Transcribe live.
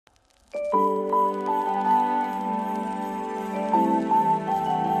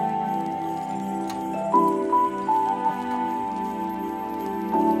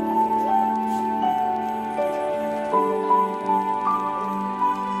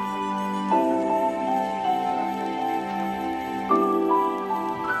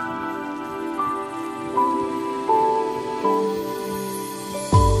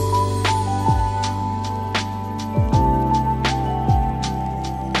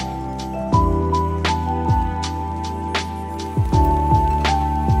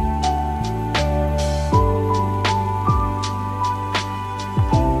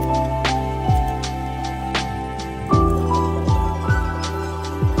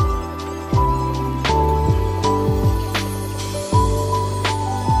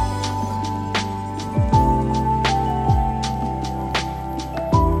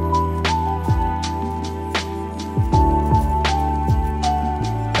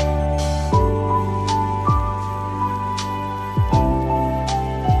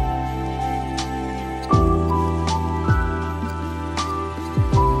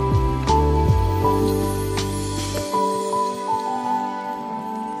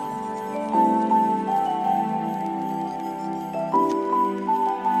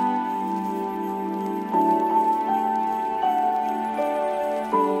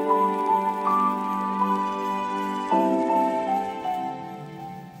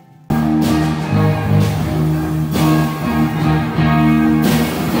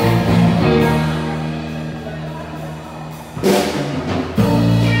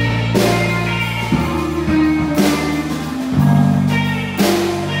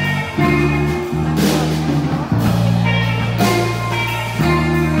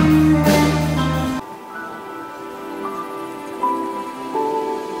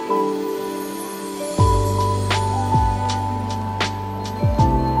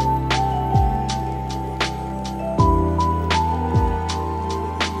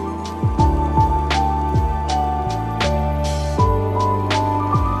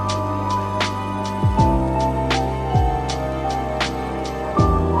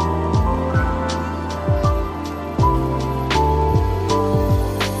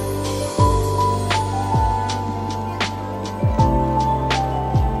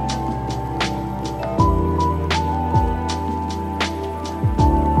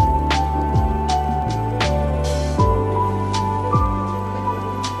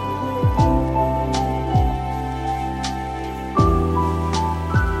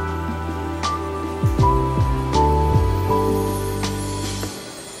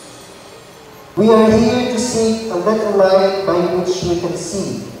We are here to seek a little light by which we can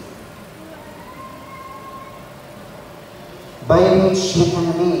see, by which we can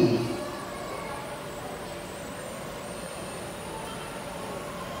live,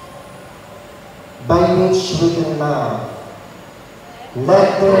 by which we can love.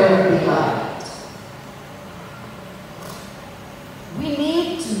 Let there be light. We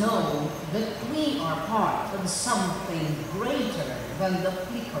need to know that we are part of something greater than the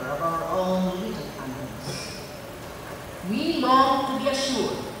flicker of our own little candles. We long to be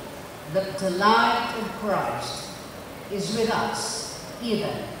assured that the light of Christ is with us, even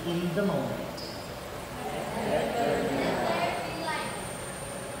in the moment.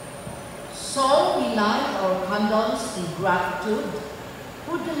 So we light our candles in gratitude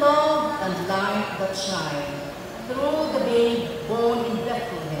for the love and light that shine through the babe born in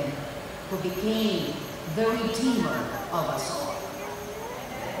Bethlehem, who became the Redeemer of us all.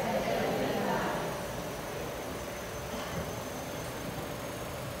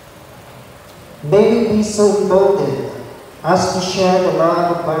 May we be so devoted as to share the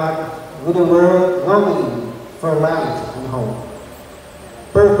love of God with the world, longing for light and hope,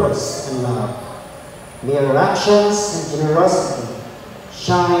 purpose and love. May our actions and generosity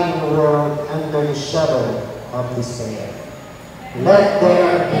shine in the world under the shadow of despair. Let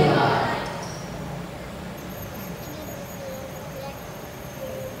there be light.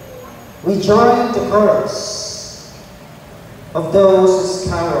 We join the chorus of those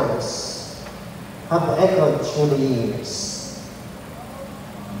whose carols have echoed through the years.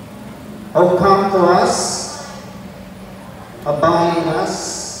 Oh, come to us, abide in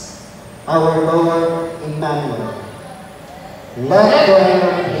us, our Lord Emmanuel. Let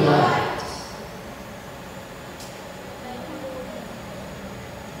there be light.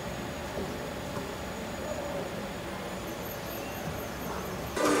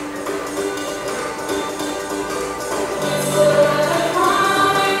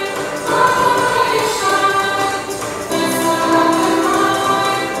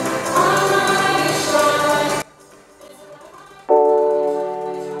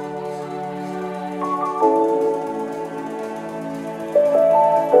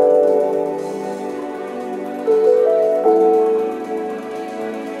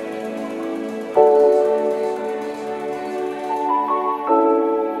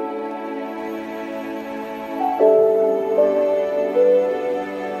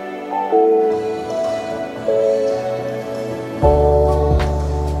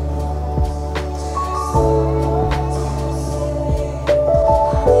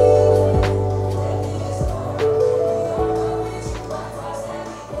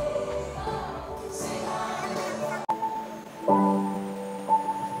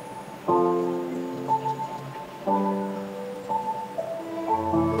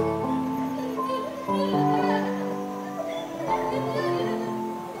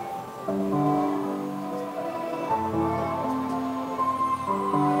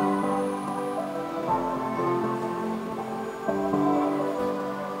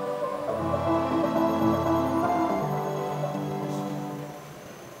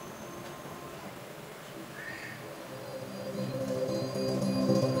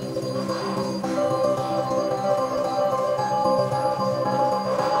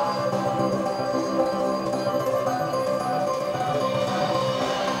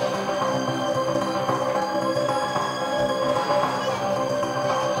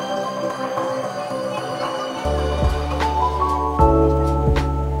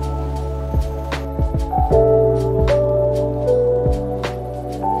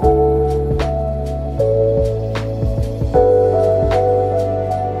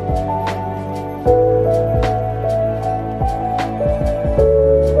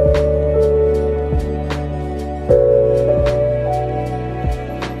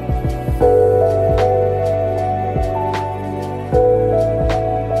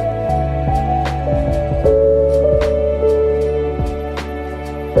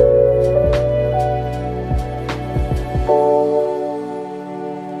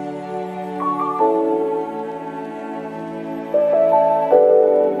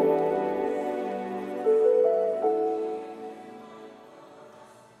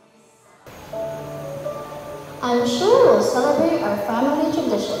 I'm sure we'll celebrate our family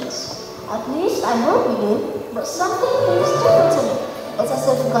traditions. At least I hope we do. But something feels different to me. It's as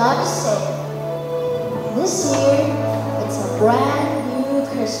if God is saying, this year, it's a brand new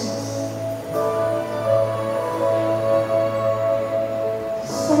Christmas.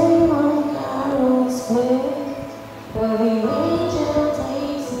 Sing on carols play, where the angel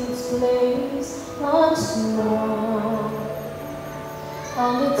takes its place once more.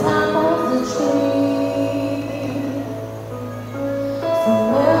 On the top of the tree,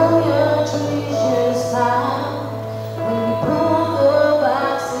 familiar treasures found. When we pull the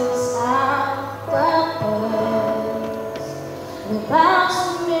boxes out the beds, we bounce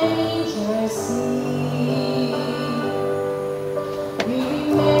the manger seat. We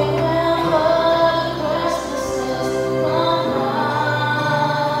remember the Christmases gone by.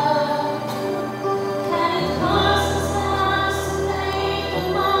 Can it cost us us to make the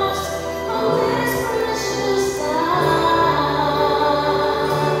most of this precious time?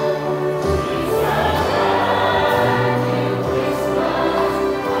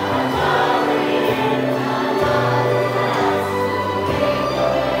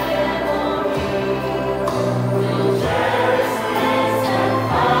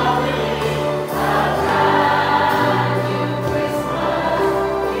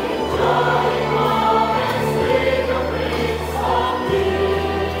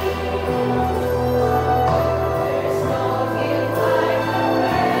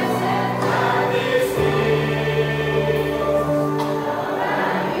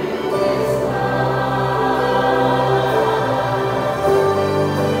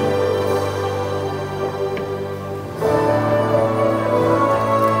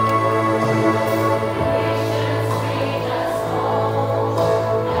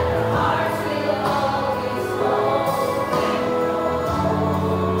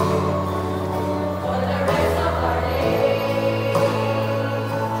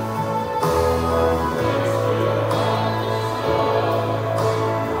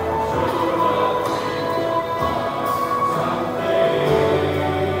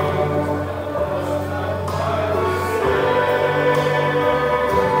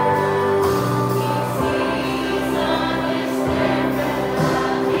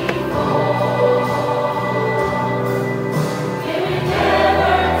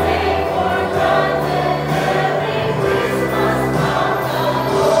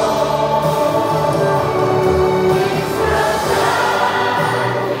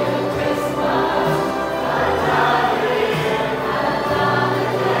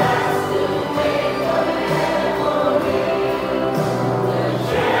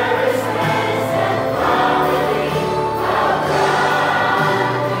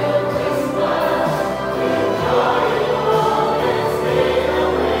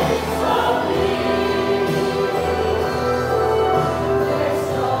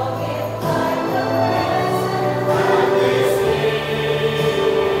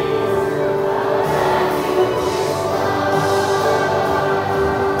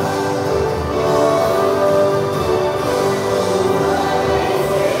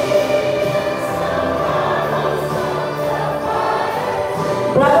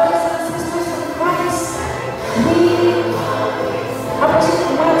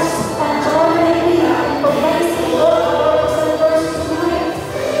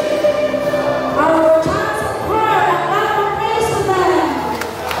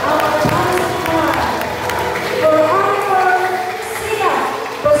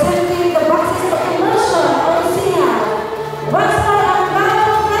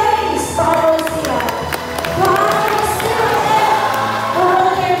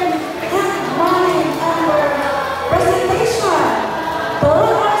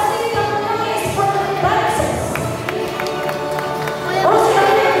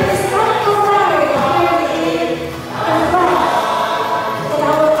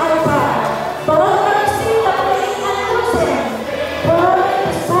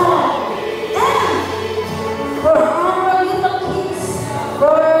 Song.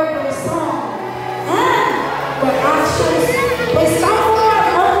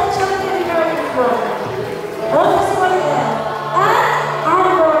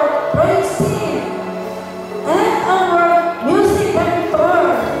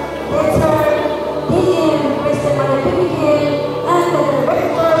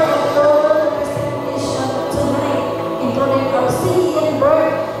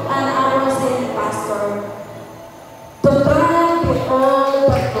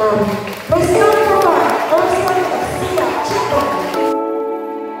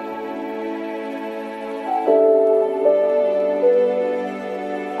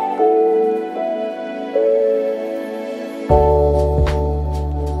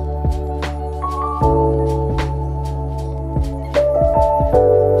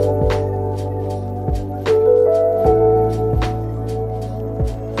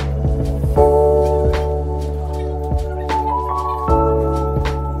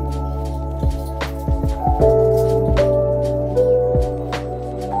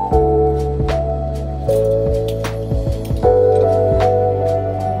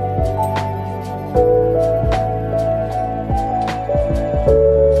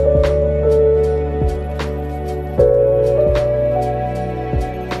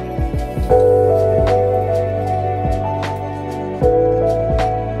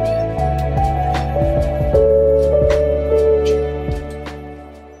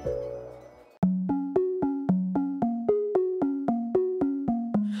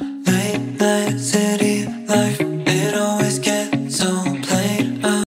 said